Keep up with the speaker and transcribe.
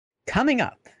Coming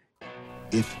up,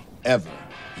 If ever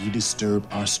you disturb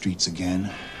our streets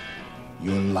again,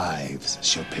 your lives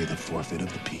shall pay the forfeit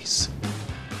of the peace.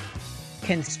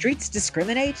 can streets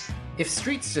discriminate? If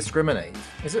streets discriminate,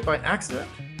 is it by accident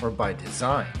or by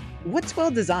design? What's well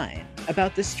designed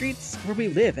about the streets where we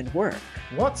live and work?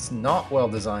 What's not well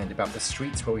designed about the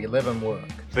streets where we live and work?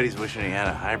 Bet he's wishing he had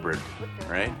a hybrid,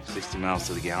 right? 60 miles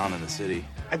to the gallon in the city.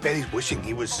 I bet he's wishing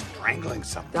he was strangling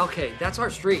something. Okay, that's our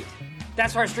street.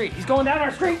 That's our street. He's going down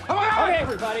our street. Come on! Okay,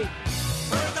 everybody.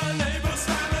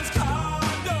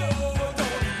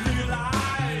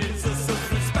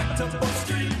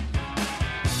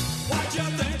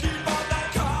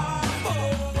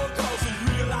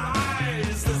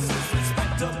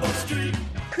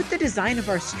 Could the design of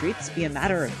our streets be a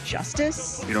matter of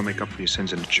justice? You don't make up for your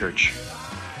sins in the church.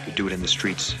 You do it in the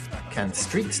streets. Can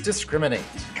streets discriminate?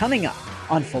 Coming up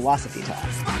on Philosophy Talk.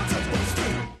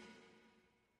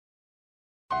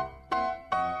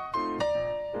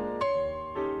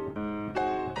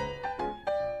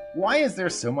 Why is there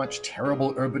so much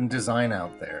terrible urban design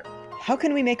out there? How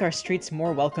can we make our streets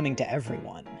more welcoming to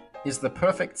everyone? Is the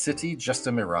perfect city just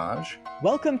a mirage?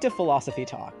 Welcome to Philosophy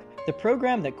Talk, the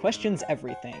program that questions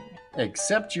everything.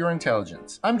 Except your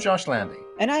intelligence. I'm Josh Landy.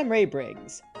 And I'm Ray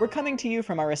Briggs. We're coming to you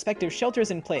from our respective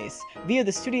shelters in place via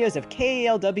the studios of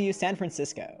KALW San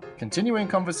Francisco. Continuing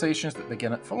conversations that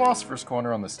begin at Philosopher's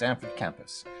Corner on the Stanford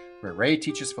campus, where Ray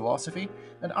teaches philosophy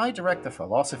and I direct the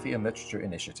Philosophy and Literature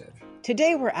Initiative.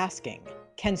 Today we're asking,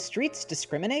 can streets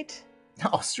discriminate?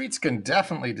 Oh, streets can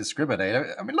definitely discriminate.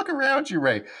 I mean, look around you,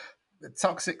 Ray. The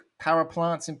toxic power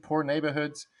plants in poor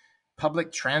neighborhoods,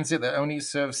 public transit that only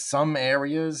serves some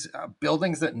areas,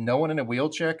 buildings that no one in a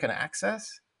wheelchair can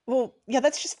access. Well, yeah,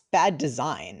 that's just bad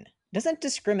design. Doesn't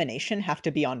discrimination have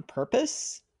to be on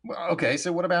purpose? Well, okay,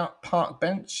 so what about park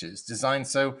benches designed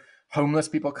so homeless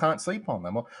people can't sleep on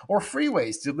them? Or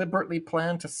freeways deliberately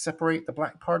planned to separate the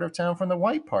black part of town from the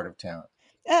white part of town?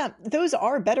 Yeah, those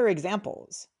are better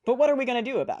examples. But what are we going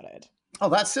to do about it? Oh,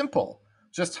 that's simple.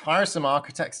 Just hire some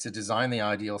architects to design the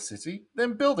ideal city,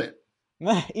 then build it.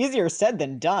 Easier said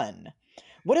than done.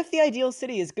 What if the ideal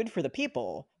city is good for the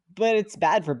people, but it's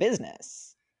bad for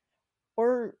business?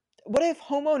 Or what if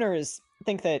homeowners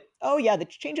think that, oh yeah, the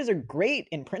changes are great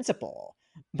in principle,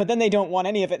 but then they don't want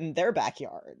any of it in their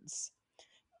backyards?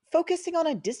 Focusing on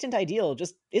a distant ideal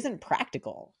just isn't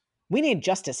practical. We need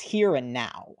justice here and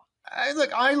now.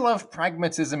 Look, I love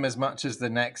pragmatism as much as the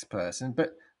next person,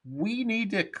 but we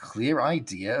need a clear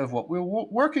idea of what we're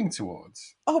working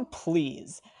towards. Oh,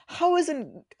 please. How is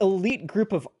an elite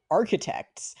group of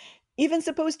architects even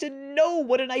supposed to know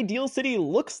what an ideal city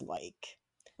looks like?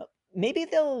 Maybe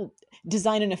they'll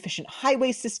design an efficient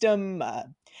highway system,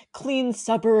 clean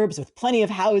suburbs with plenty of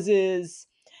houses,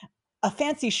 a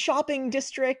fancy shopping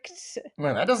district.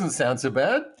 Well, that doesn't sound so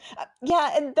bad.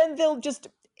 Yeah, and then they'll just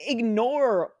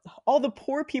ignore all the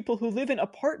poor people who live in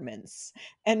apartments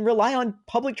and rely on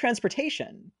public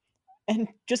transportation and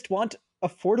just want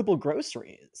affordable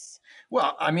groceries.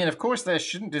 Well, I mean, of course, they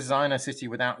shouldn't design a city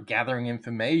without gathering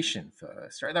information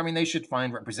first, right? I mean, they should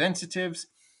find representatives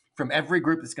from every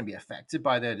group that's going to be affected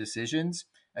by their decisions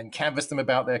and canvass them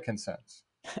about their concerns.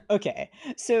 Okay,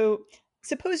 so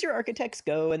suppose your architects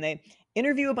go and they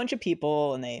interview a bunch of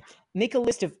people and they make a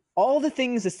list of all the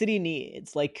things the city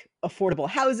needs, like affordable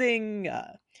housing,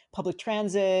 public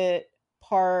transit,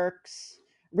 parks,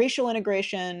 racial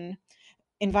integration,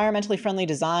 environmentally friendly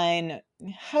design.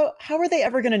 How are they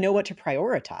ever going to know what to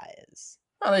prioritize?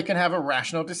 Well, they can have a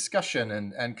rational discussion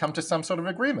and come to some sort of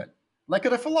agreement, like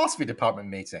at a philosophy department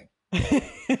meeting.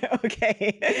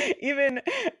 Okay, even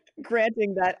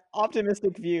granting that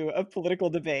optimistic view of political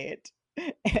debate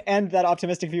and that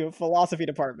optimistic view of philosophy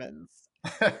departments,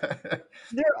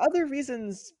 there are other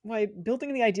reasons why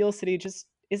building the ideal city just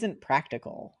isn't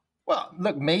practical. Well,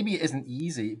 look, maybe it isn't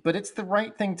easy, but it's the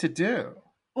right thing to do.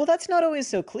 Well, that's not always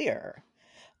so clear.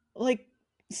 Like,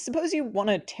 suppose you want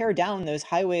to tear down those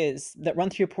highways that run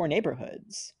through poor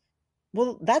neighborhoods.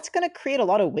 Well, that's going to create a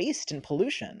lot of waste and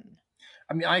pollution.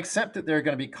 I mean, I accept that there are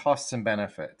going to be costs and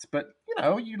benefits, but,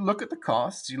 you look at the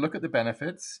costs, you look at the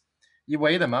benefits, you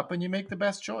weigh them up, and you make the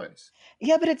best choice.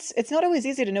 Yeah, but it's not always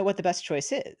easy to know what the best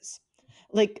choice is.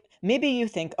 Like, maybe you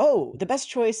think, oh, the best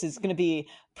choice is going to be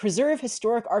preserve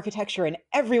historic architecture in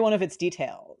every one of its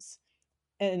details.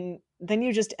 And then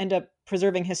you just end up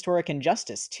preserving historic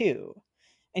injustice, too.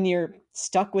 And you're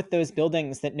stuck with those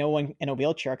buildings that no one in a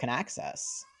wheelchair can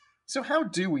access. So how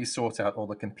do we sort out all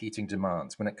the competing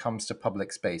demands when it comes to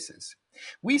public spaces?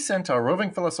 We sent our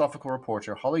roving philosophical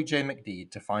reporter Holly J.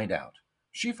 McDede to find out.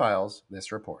 She files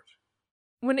this report.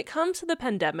 When it comes to the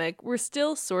pandemic, we're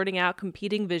still sorting out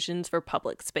competing visions for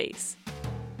public space.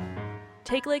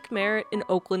 Take Lake Merritt in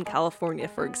Oakland, California,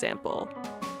 for example.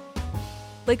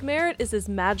 Lake Merritt is this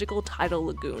magical tidal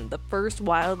lagoon, the first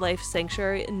wildlife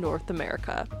sanctuary in North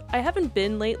America. I haven't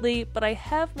been lately, but I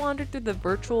have wandered through the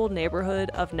virtual neighborhood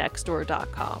of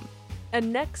Nextdoor.com.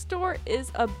 And Nextdoor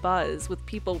is abuzz with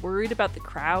people worried about the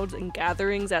crowds and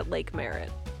gatherings at Lake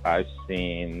Merritt. I've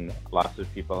seen lots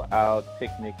of people out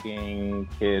picnicking,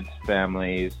 kids,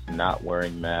 families, not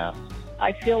wearing masks.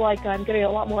 I feel like I'm getting a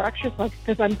lot more exercise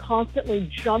because I'm constantly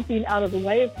jumping out of the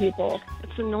way of people.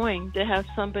 It's annoying to have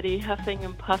somebody huffing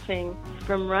and puffing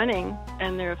from running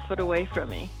and they're a foot away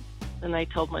from me. And I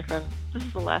told my friend, this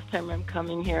is the last time I'm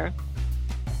coming here.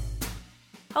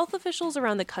 Health officials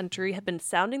around the country have been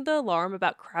sounding the alarm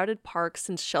about crowded parks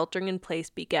since sheltering in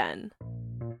place began.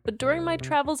 But during my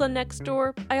travels on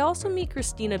Nextdoor, I also meet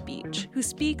Christina Beach, who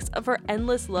speaks of her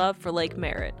endless love for Lake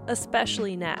Merritt,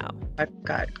 especially now. I've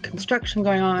got construction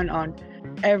going on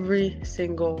every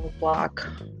single block.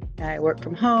 I work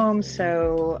from home,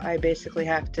 so I basically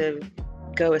have to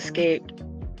go escape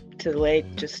to the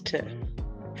lake just to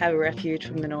have a refuge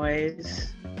from the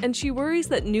noise. And she worries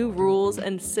that new rules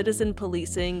and citizen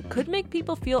policing could make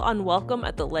people feel unwelcome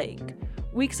at the lake.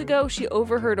 Weeks ago, she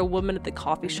overheard a woman at the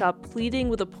coffee shop pleading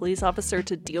with a police officer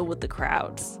to deal with the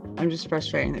crowds. I'm just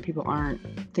frustrated that people aren't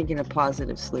thinking of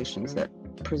positive solutions that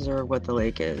preserve what the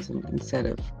lake is, instead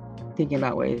of thinking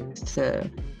about ways to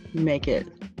make it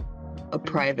a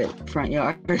private front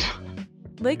yard.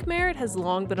 Lake Merritt has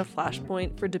long been a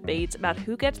flashpoint for debates about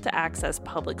who gets to access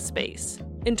public space.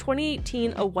 In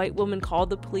 2018, a white woman called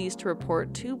the police to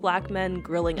report 2 black men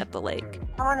grilling at the lake.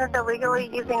 Someone is illegally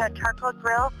using a charcoal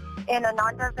grill in a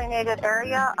non-designated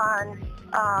area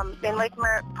in Lake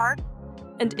Merritt Park.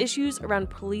 And issues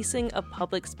around policing of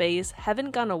public space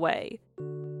haven't gone away.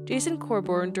 Jason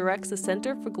Corborn directs the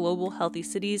Center for Global Healthy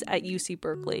Cities at UC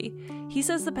Berkeley. He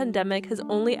says the pandemic has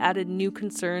only added new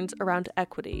concerns around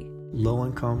equity.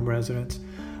 Low-income residents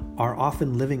are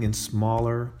often living in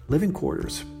smaller living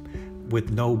quarters with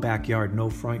no backyard, no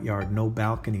front yard, no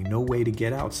balcony, no way to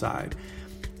get outside.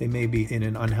 They may be in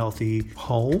an unhealthy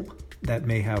home that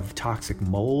may have toxic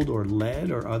mold or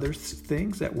lead or other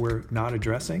things that we're not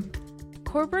addressing.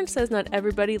 Corborn says not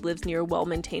everybody lives near a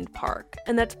well-maintained park,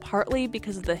 and that's partly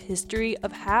because of the history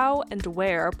of how and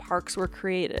where parks were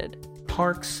created.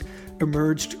 Parks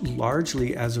emerged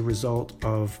largely as a result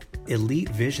of elite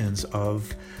visions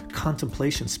of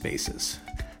contemplation spaces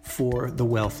for the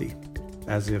wealthy,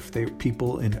 as if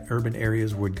people in urban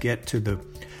areas would get to the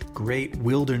great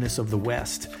wilderness of the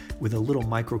West with a little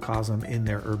microcosm in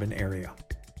their urban area.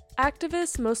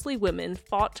 Activists, mostly women,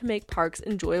 fought to make parks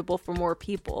enjoyable for more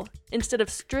people. Instead of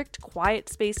strict, quiet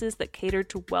spaces that catered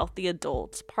to wealthy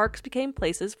adults, parks became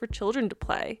places for children to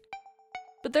play.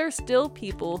 But there are still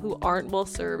people who aren't well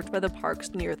served by the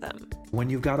parks near them. When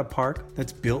you've got a park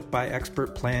that's built by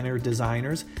expert planner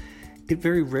designers, it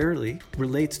very rarely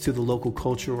relates to the local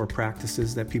culture or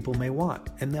practices that people may want.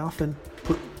 And they often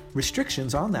put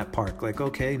restrictions on that park, like,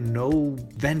 okay, no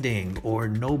vending or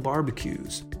no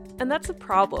barbecues. And that's a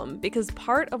problem, because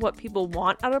part of what people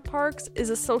want out of parks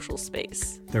is a social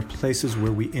space. They're places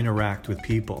where we interact with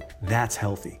people. That's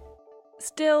healthy.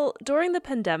 Still, during the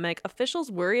pandemic,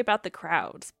 officials worry about the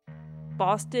crowds.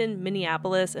 Boston,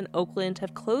 Minneapolis, and Oakland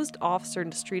have closed off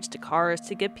certain streets to cars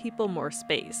to give people more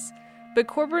space. But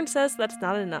Corborn says that's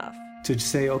not enough. To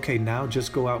say, okay, now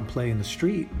just go out and play in the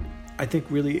street, I think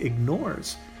really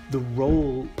ignores the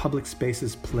role public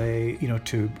spaces play,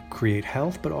 to create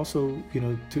health, but also,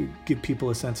 to give people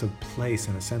a sense of place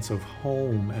and a sense of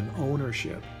home and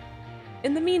ownership.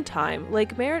 In the meantime,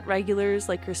 Lake Merritt regulars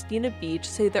like Christina Beach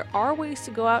say there are ways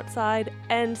to go outside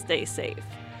and stay safe.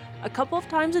 A couple of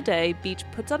times a day, Beach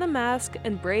puts on a mask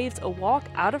and braves a walk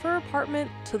out of her apartment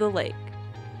to the lake.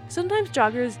 Sometimes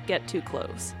joggers get too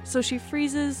close, so she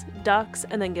freezes, ducks,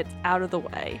 and then gets out of the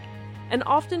way. And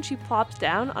often she plops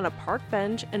down on a park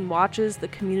bench and watches the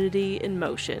community in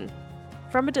motion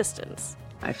from a distance.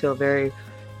 I feel very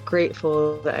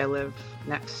grateful that I live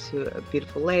next to a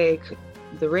beautiful lake.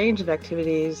 The range of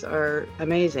activities are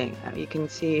amazing. You can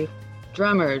see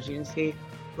drummers, you can see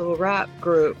little rap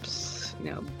groups,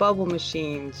 bubble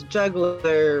machines,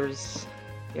 jugglers,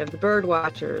 you have the bird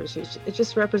watchers. It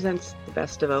just represents the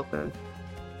best of Oakland.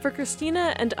 For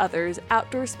Christina and others,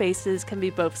 outdoor spaces can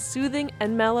be both soothing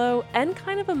and mellow and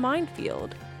kind of a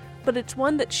minefield, but it's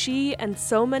one that she and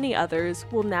so many others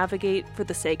will navigate for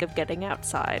the sake of getting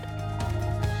outside.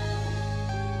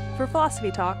 For Philosophy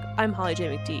Talk, I'm Holly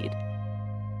J.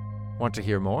 McDede. Want to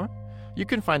hear more? You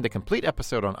can find the complete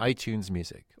episode on iTunes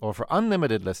Music, or for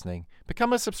unlimited listening,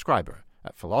 become a subscriber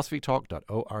at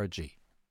philosophytalk.org.